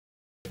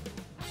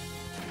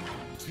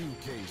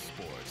2K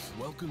Sports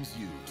welcomes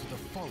you to the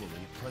following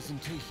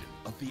presentation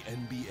of the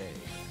NBA.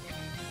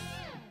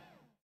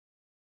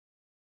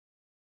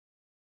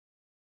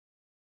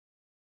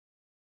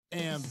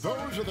 And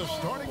those are the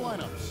starting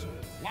lineups.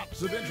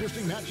 Lots of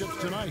interesting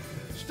matchups tonight.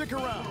 Stick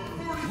around.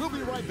 We'll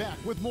be right back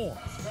with more.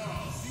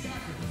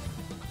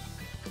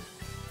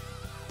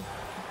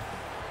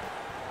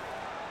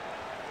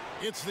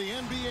 It's the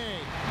NBA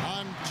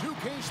on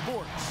 2K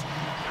Sports.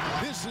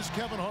 This is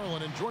Kevin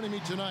Harlan, and joining me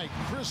tonight,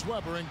 Chris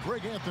Webber and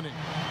Greg Anthony,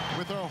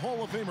 with our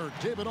Hall of Famer,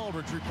 David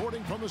Aldridge,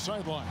 reporting from the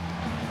sideline.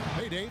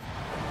 Hey, Dave.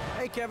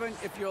 Hey, Kevin.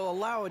 If you'll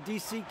allow a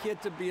DC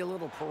kid to be a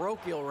little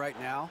parochial right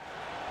now,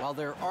 while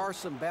there are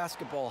some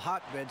basketball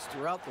hotbeds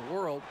throughout the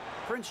world,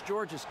 Prince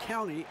George's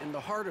County in the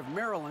heart of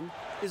Maryland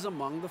is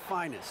among the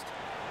finest.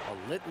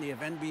 A litany of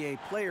NBA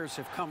players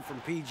have come from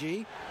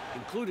PG,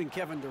 including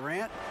Kevin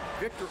Durant,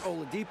 Victor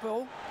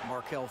Oladipo,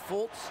 Markelle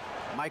Fultz,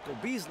 Michael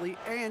Beasley,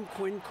 and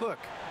Quinn Cook.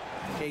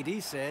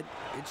 KD said,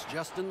 "It's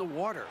just in the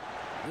water.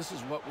 This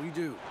is what we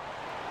do."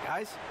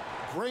 Guys?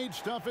 Great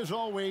stuff as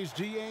always,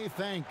 DA.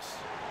 Thanks.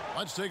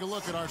 Let's take a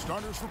look at our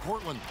starters for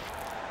Portland.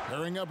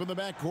 Pairing up in the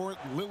backcourt,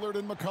 Lillard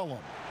and McCollum.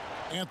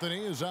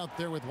 Anthony is out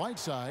there with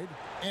Whiteside,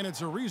 and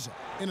it's Ariza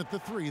in at the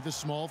 3, the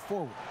small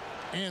forward.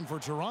 And for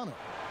Toronto,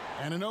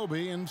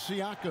 Anunoby and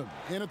Siakam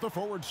in at the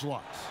forward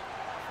slots.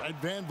 Fred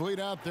VanVleet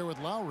out there with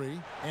Lowry,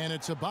 and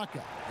it's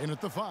Ibaka in at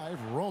the 5,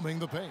 roaming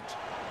the paint.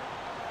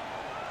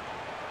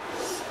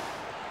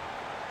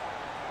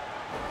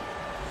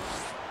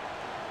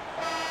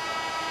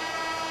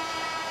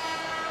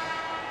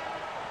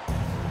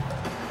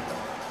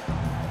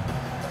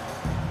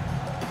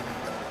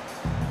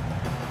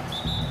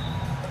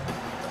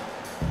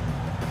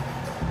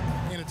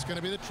 And it's going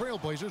to be the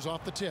Trailblazers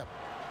off the tip.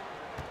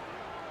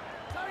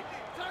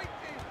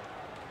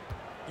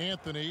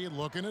 Anthony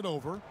looking it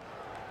over.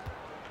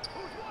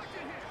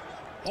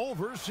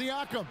 Over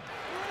Siakam.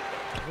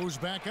 Goes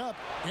back up.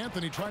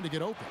 Anthony trying to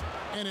get open.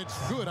 And it's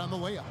good on the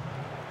layup.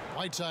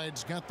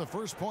 Whiteside's got the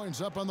first points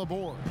up on the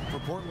board for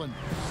Portland.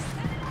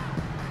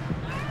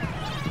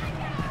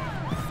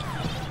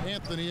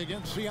 Anthony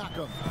against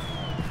Siakam.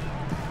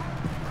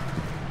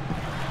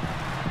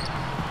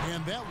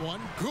 And that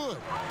one, good.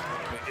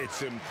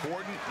 It's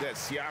important that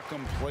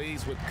Siakam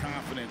plays with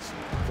confidence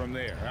from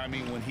there. I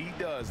mean, when he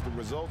does, the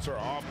results are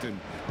often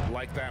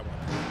like that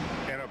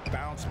one. And a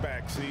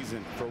bounce-back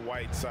season for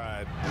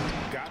Whiteside.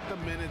 Got the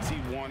minutes he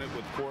wanted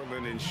with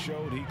Portland and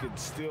showed he could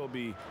still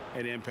be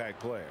an impact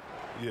player.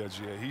 Yeah,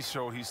 Jay, he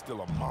showed he's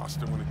still a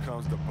monster when it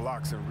comes to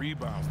blocks and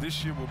rebounds.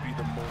 This year will be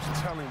the most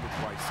telling with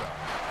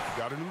Whiteside.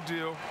 He got a new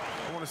deal.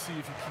 I want to see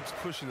if he keeps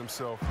pushing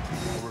himself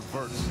or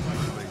reverts like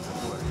he lays in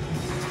play.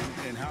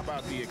 And how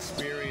about the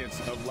experience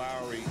of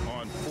Lowry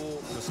on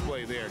full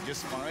display there?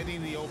 Just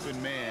finding the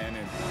open man,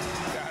 and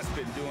guy's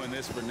been doing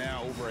this for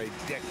now over a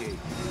decade.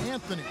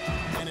 Anthony,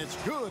 and it's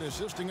good.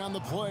 Assisting on the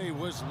play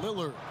was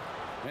Lillard.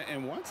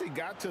 And once he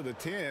got to the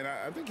 10,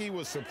 I think he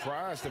was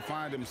surprised to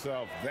find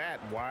himself that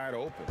wide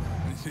open.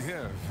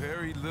 Yeah,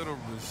 very little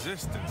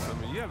resistance. I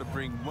mean, you had to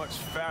bring much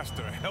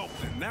faster help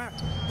than that.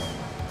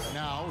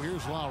 Now,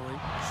 here's Lowry,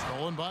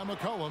 stolen by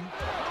McCollum.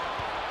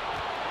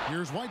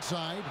 Here's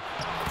Whiteside,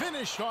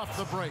 finished off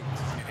the break.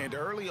 And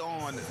early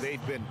on,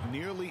 they've been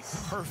nearly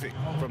perfect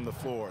from the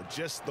floor.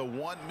 Just the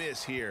one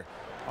miss here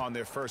on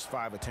their first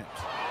 5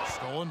 attempts.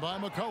 Stolen by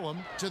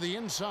McCollum to the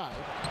inside.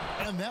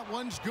 And that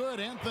one's good,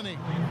 Anthony.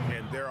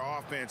 And their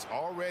offense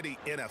already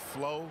in a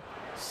flow.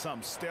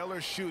 Some stellar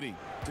shooting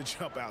to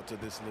jump out to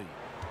this lead.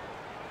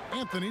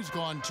 Anthony's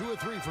gone 2 of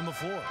 3 from the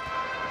floor.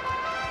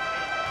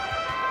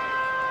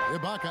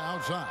 Ibaka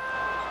outside.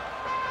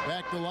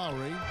 Back to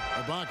Lowry.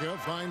 Ibaka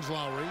finds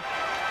Lowry.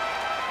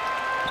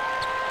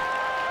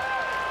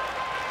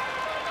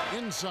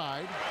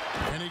 Inside.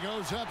 And he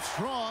goes up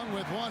strong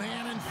with one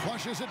hand and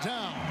flushes it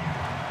down.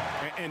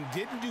 And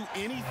didn't do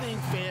anything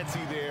fancy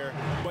there,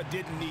 but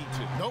didn't need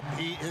to. Nope.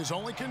 His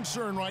only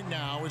concern right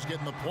now is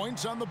getting the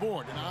points on the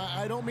board. And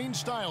I don't mean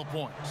style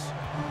points.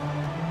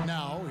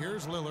 Now,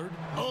 here's Lillard.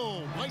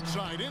 Oh,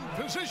 Whiteside in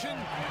position.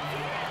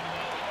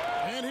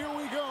 And here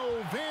we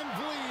go.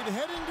 VanVleet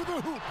heading to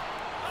the hoop.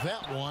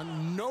 That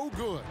one, no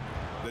good.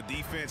 The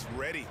defense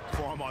ready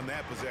for him on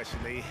that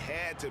possession. They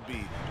had to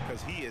be,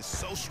 because he is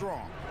so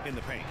strong in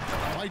the paint.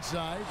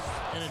 Whiteside,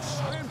 and it's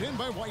slammed in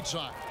by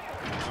Whiteside.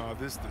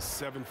 This is the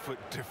 7-foot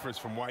difference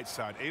from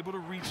Whiteside. Able to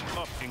reach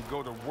up and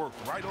go to work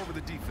right over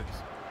the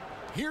defense.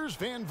 Here's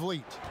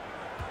VanVleet.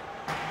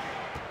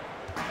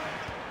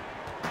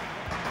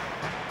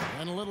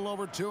 And a little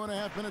over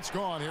 2.5 minutes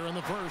gone here in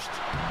the first.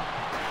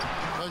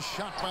 The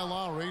shot by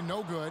Lowry,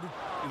 no good.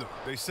 You know,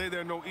 they say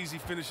there are no easy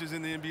finishes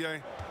in the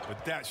NBA,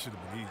 but that should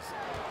have been easy.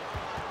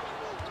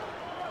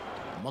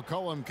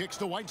 McCollum kicks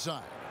to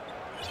Whiteside.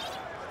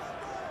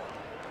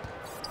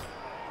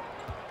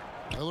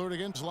 Lillard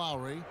against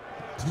Lowry.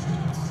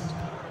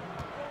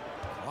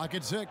 Clock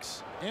at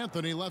 6.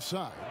 Anthony left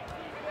side.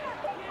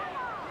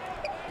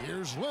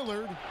 Here's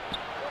Lillard.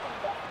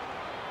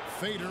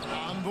 fader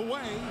on the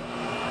way.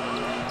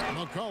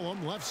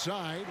 McCollum left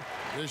side.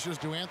 Dishes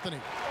to Anthony.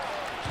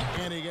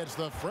 And he gets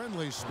the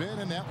friendly spin,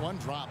 and that one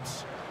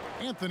drops.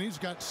 Anthony's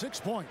got 6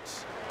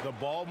 points. The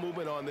ball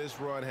movement on this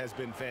run has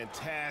been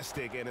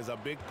fantastic and is a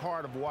big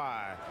part of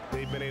why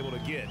they've been able to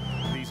get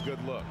these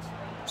good looks.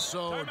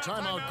 So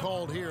timeout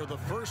called here, the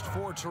first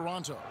for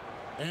Toronto.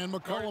 And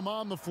McCollum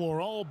on the floor,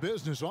 all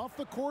business. Off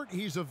the court,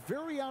 he's a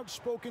very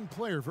outspoken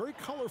player, very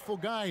colorful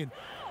guy. And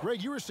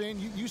Greg, you were saying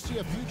you see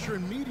a future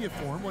in media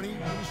for him when he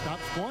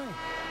stops playing.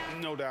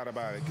 No doubt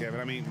about it, Kevin.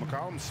 I mean,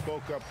 McCollum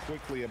spoke up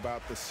quickly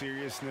about the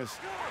seriousness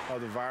of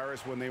the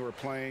virus when they were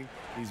playing.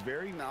 He's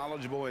very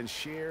knowledgeable and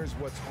shares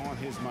what's on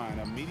his mind.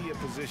 A media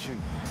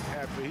position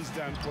after he's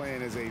done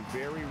playing is a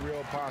very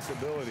real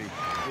possibility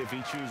if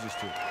he chooses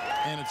to.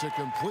 And it's a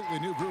completely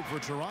new group for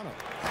Toronto.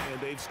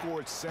 And they've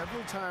scored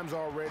several times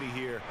already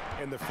here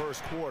in the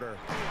first quarter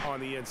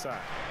on the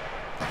inside.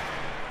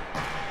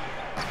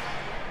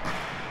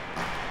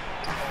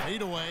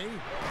 Fade away.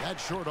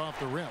 That's short off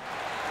the rim.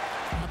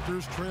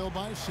 Raptors trail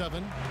by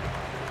 7.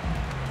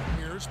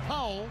 Here's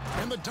Powell,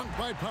 and the dunk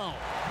by Powell.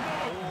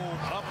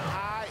 Oh, up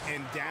high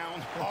and down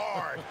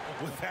hard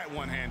with that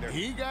one-hander.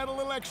 He got a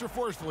little extra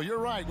forceful. You're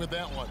right with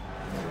that one.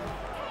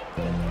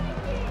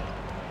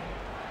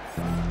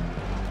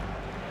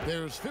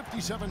 There's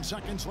 57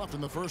 seconds left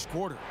in the first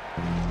quarter.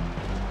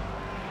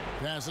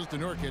 Passes to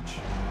Nurkic.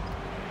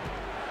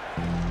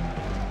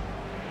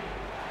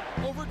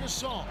 Over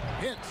Gasol.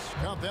 Hits.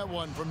 Count that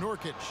one from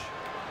Nurkic.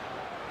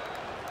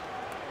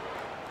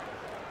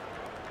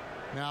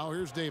 Now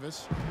here's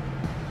Davis.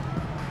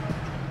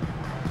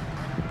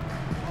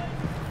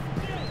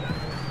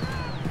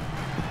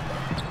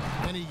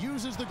 And he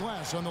uses the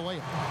glass on the layup.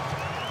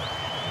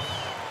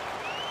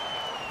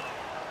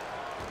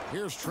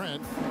 Here's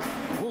Trent.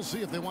 We'll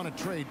see if they want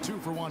to trade 2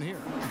 for 1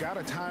 here. Got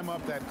to time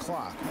up that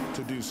clock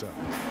to do so.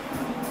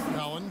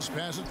 Collins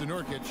passes to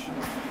Nurkic.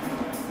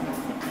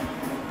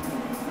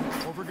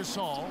 Over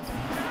Gasol.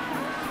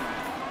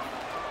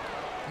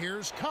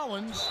 Here's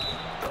Collins.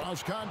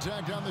 Draws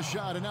contact on the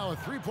shot, and now a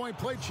 3-point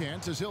play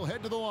chance as he'll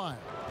head to the line.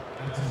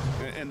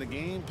 And the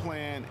game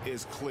plan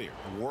is clear.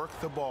 Work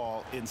the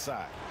ball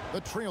inside.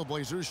 The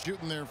Trailblazers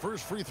shooting their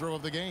first free throw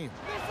of the game.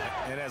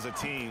 And as a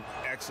team,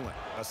 excellent.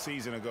 A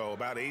season ago,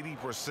 about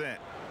 80%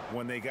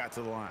 when they got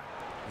to the line.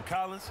 And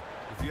Collins,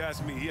 if you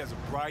ask me, he has a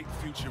bright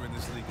future in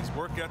this league. His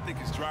work ethic,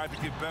 his drive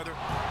to get better,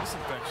 it's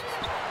infectious.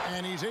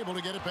 And he's able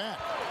to get it back.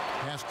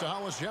 Pass to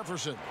Hollis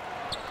Jefferson.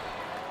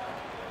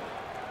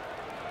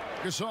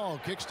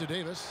 Gasol kicks to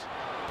Davis.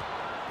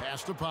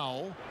 Pass to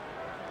Powell.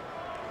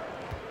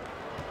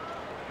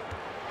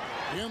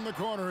 In the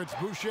corner, it's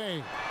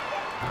Boucher.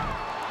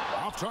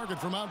 Off target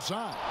from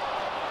outside.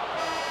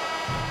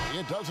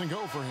 It doesn't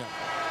go for him.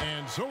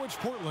 And so it's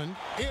Portland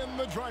in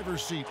the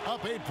driver's seat,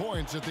 up 8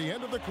 points at the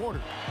end of the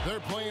quarter. They're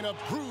playing a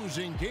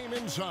bruising game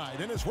inside,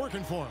 and it's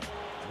working for them.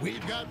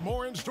 We've got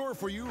more in store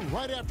for you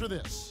right after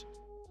this.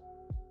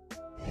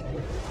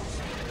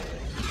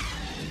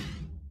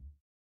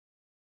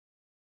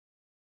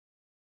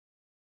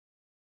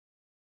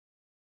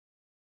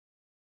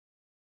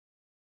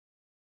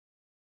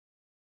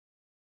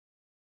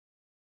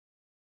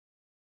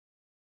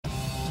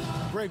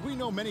 Greg, we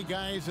know many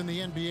guys in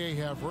the NBA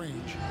have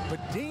range, but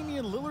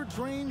Damian Lillard's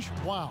range,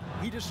 wow.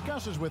 He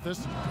discusses with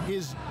us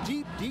his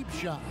deep, deep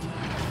shot.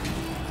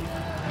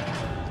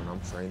 When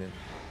I'm training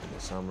in the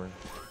summer,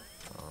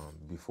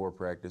 before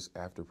practice,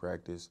 after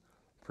practice,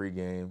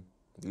 pregame,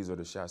 these are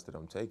the shots that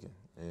I'm taking.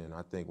 And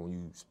I think when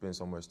you spend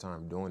so much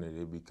time doing it,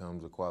 it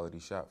becomes a quality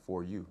shot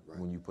for you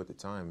when you put the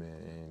time in.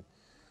 And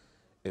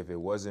if it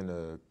wasn't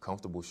a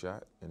comfortable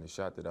shot and a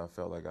shot that I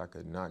felt like I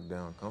could knock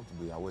down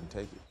comfortably, I wouldn't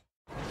take it.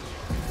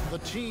 The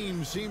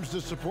team seems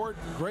to support,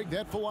 Greg,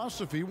 that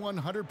philosophy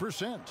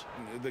 100%.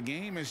 The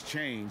game has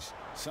changed.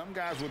 Some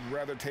guys would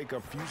rather take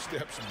a few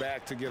steps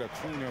back to get a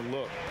cleaner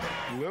look.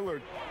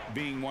 Lillard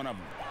being one of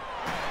them.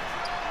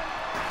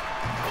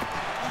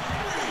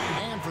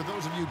 And for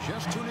those of you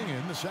just tuning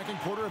in, the second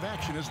quarter of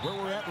action is where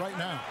we're at right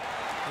now.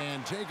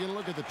 And taking a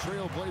look at the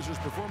Trailblazers'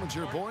 performance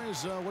here,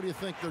 boys, what do you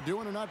think they're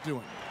doing or not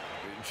doing?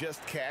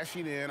 Just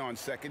cashing in on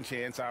second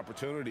chance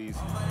opportunities.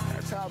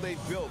 That's how they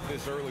built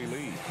this early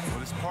lead.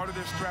 Well, it's part of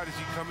their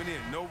strategy coming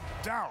in, no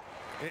doubt.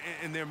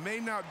 And there may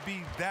not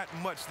be that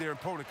much their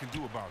opponent can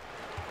do about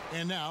it.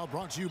 And now,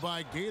 brought to you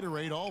by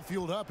Gatorade, all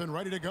fueled up and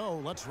ready to go.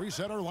 Let's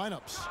reset our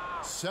lineups.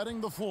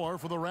 Setting the floor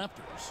for the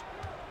Raptors.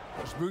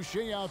 There's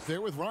Boucher out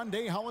there with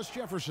Rondé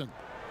Hollis-Jefferson.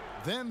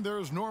 Then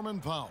there's Norman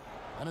Powell.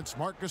 And it's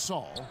Marc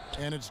Gasol.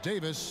 And it's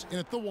Davis in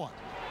at the 1.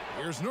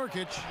 Here's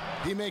Nurkic.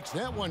 He makes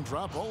that one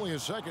drop, only a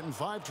second and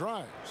 5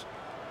 tries.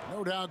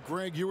 No doubt,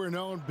 Greg, you were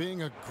known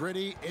being a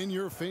gritty,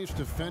 in-your-face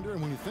defender.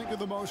 And when you think of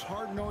the most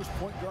hard-nosed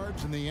point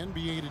guards in the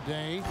NBA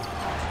today,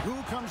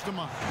 who comes to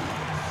mind?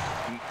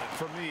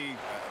 For me,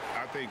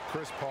 I think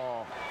Chris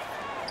Paul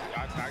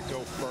I go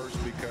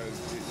first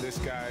because this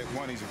guy,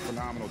 one, he's a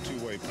phenomenal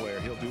two-way player.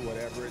 He'll do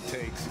whatever it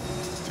takes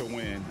to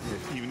win,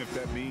 even if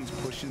that means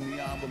pushing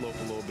the envelope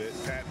a little bit.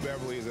 Pat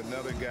Beverly is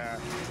another guy,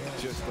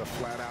 just a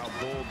flat-out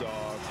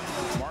bulldog.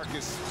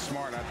 Marcus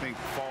Smart, I think,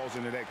 falls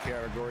into that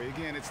category.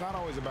 Again, it's not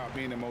always about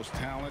being the most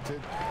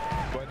talented,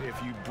 but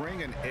if you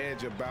bring an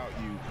edge about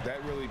you,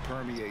 that really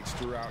permeates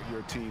throughout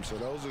your team. So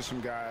those are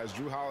some guys.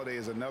 Drew Holiday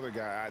is another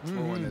guy I'd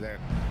throw into that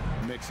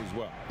mix as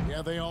well.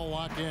 Yeah, they all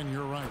lock in.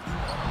 You're right.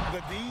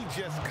 The D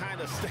just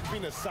kind of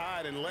stepping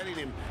aside and letting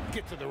him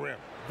get to the rim.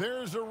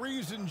 There's a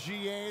reason,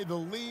 GA, the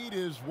lead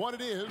is what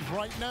it is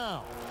right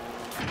now.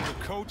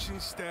 The coaching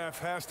staff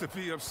has to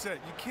be upset.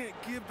 You can't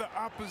give the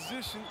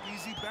opposition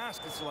easy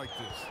baskets like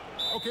this.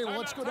 Okay, well,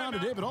 let's go down to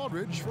David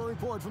Aldridge for a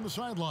report from the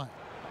sideline.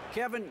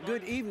 Kevin,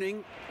 good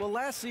evening. Well,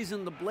 last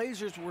season, the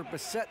Blazers were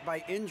beset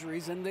by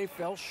injuries, and they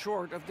fell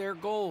short of their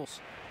goals.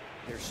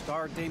 Their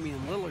star, Damian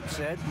Lillard,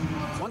 said,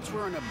 "Once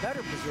we're in a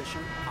better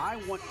position, I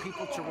want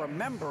people to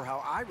remember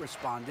how I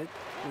responded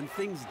when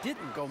things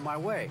didn't go my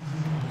way,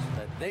 so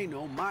that they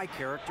know my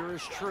character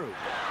is true."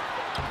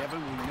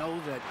 Kevin, we know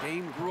that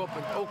Dame grew up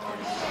in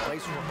Oakland, a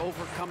place where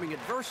overcoming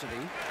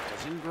adversity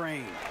was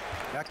ingrained.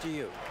 Back to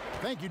you.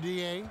 Thank you,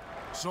 DA.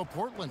 So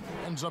Portland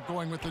ends up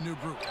going with the new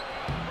group.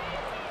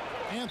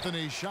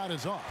 Anthony's shot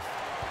is off.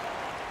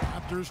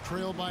 Raptors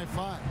trail by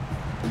 5.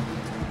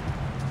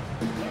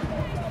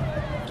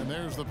 And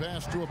there's the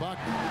pass to Ibaka.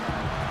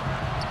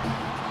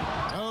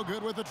 No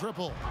good with the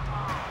triple.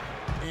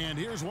 And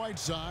here's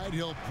Whiteside.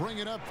 He'll bring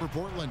it up for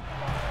Portland.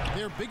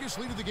 Their biggest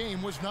lead of the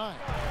game was 9.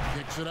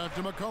 Kicks it out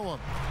to McCollum.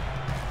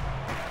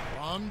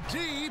 From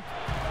deep.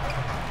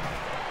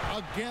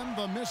 Again,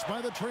 the miss by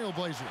the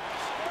Trailblazers.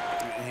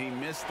 He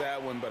missed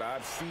that one, but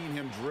I've seen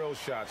him drill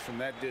shots from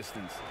that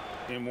distance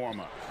in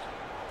warm-ups.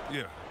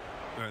 Yeah,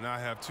 and I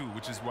have too,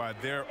 which is why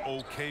they're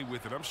okay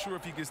with it. I'm sure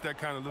if he gets that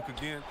kind of look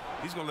again,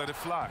 he's going to let it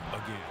fly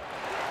again.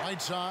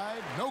 Right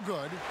side, no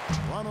good.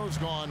 Toronto's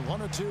gone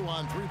 1 of 2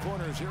 on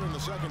 3-pointers here in the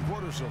second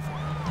quarter so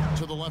far.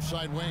 To the left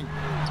side wing.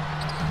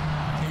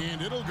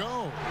 And it'll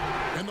go.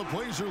 And the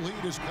Blazer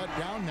lead is cut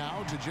down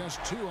now to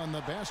just 2 on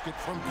the basket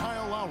from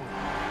Kyle Lowry.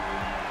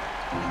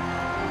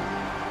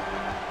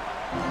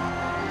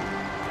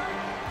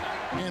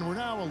 And we're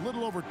now a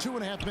little over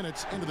 2.5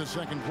 minutes into the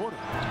second quarter.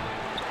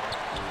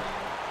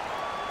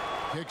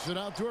 Kicks it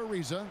out to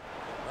Ariza.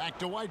 Back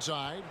to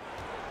Whiteside.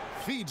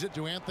 Feeds it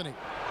to Anthony.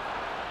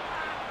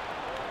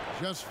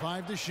 Just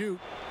 5 to shoot.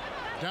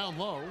 Down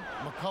low,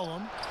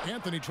 McCollum.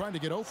 Anthony trying to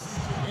get open.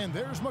 And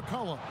there's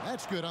McCollum.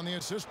 That's good on the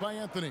assist by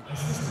Anthony.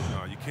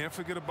 No, you can't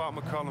forget about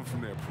McCollum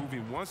from there,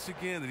 proving once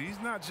again that he's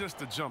not just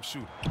a jump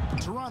shooter.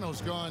 Toronto's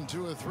gone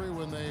 2 of 3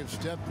 when they've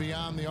stepped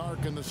beyond the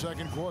arc in the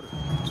second quarter.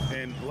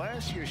 And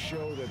last year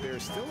showed that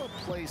there's still a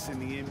place in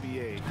the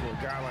NBA for a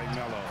guy like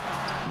Melo.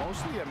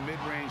 Mostly a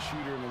mid-range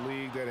shooter in the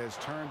league that has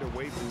turned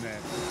away from that.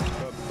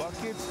 But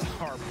buckets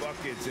are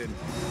buckets, and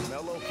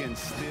Melo can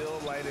still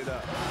light it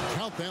up.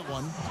 Count that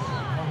one.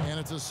 And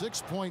it's a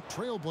 6-point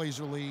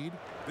Trailblazer lead.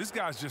 This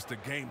guy's just a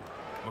gamer.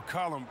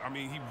 McCollum, I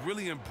mean, he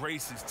really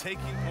embraces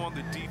taking on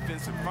the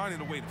defense and finding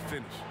a way to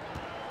finish.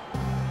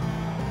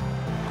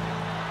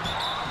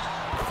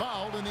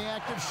 Fouled in the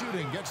act of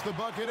shooting. Gets the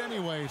bucket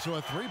anyway, so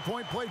a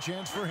 3-point play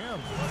chance for him.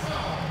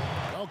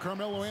 Well,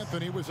 Carmelo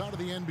Anthony was out of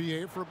the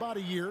NBA for about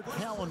a year,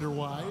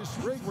 calendar-wise.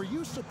 Greg, were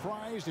you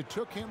surprised it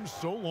took him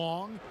so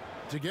long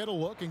to get a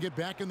look and get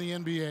back in the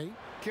NBA?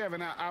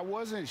 Kevin, I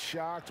wasn't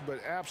shocked, but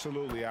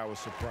absolutely I was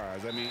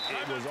surprised. I mean,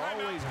 it was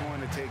always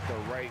going to take the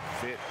right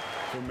fit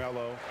for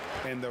Melo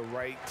and the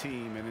right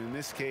team. And in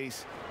this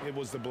case, it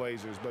was the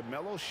Blazers. But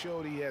Melo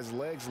showed he has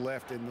legs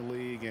left in the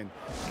league and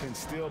can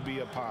still be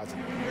a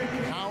positive.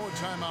 Now a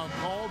timeout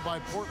called by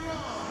Portland.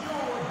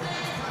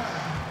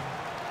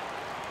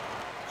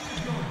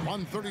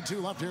 1:32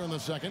 left here in the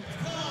second.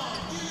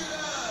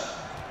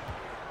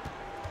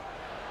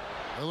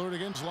 Lillard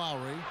against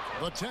Lowry,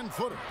 the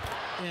 10-footer.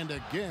 And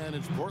again,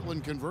 it's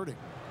Portland converting.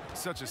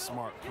 Such a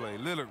smart play.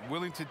 Lillard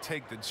willing to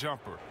take the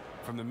jumper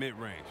from the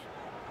mid-range.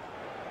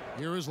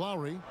 Here is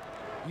Lowry.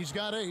 He's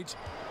got 8.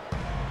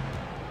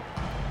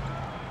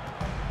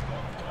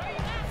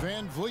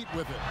 Van Vliet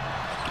with it.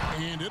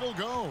 And it'll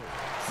go.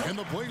 And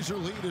the Blazer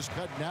lead is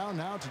cut down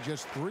now to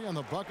just 3 on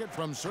the bucket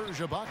from Serge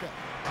Ibaka.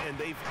 And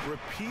they've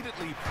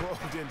repeatedly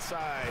probed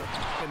inside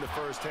in the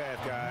first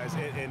half, guys,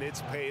 and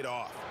it's paid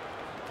off.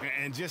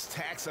 And just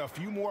tacks a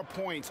few more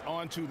points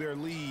onto their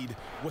lead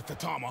with the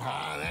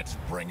tomahawk. That's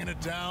bringing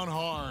it down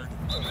hard.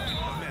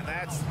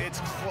 Man, it's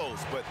close,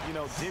 but, you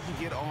know, didn't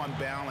get on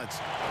balance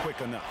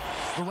quick enough.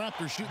 The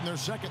Raptors shooting their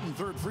second and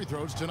third free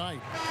throws tonight.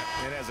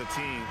 And as a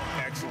team,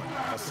 excellent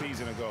a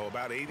season ago,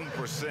 about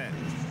 80%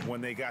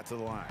 when they got to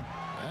the line.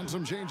 And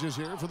some changes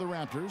here for the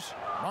Raptors.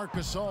 Marc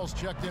Gasol's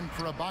checked in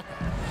for Ibaka.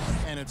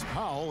 And it's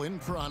Powell in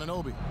for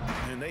Anunoby.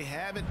 And they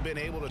haven't been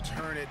able to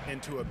turn it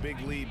into a big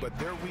lead, but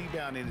their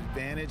rebounding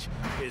advantage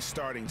is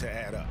starting to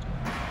add up.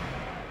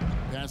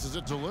 Passes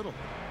it to Little.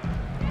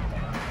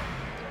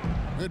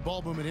 Good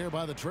ball movement here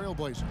by the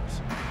Trailblazers.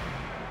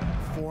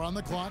 4 on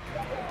the clock.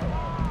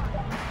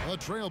 The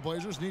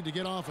Trailblazers need to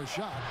get off a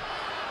shot.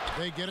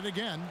 They get it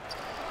again.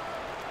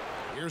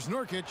 Here's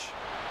Nurkic.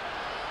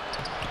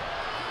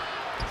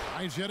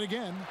 Tries yet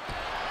again.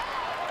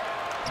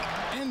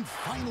 And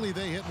finally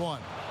they hit one.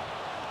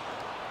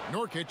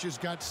 Nurkic has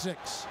got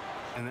 6.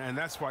 And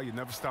that's why you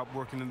never stop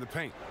working in the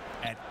paint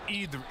at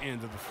either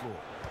end of the floor.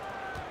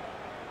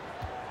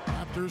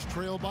 Raptors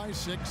trail by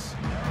 6.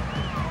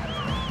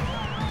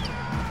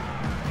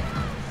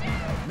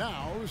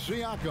 Now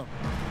Siakam.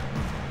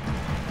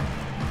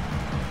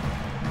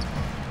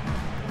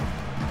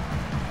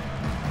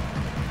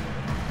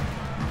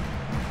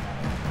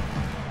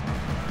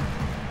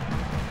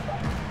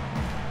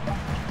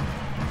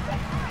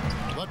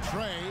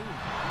 Tray,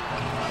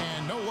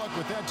 and no luck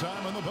with that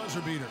time on the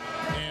buzzer beater.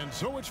 And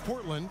so it's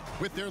Portland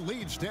with their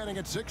lead standing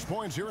at 6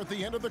 points here at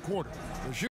the end of the quarter.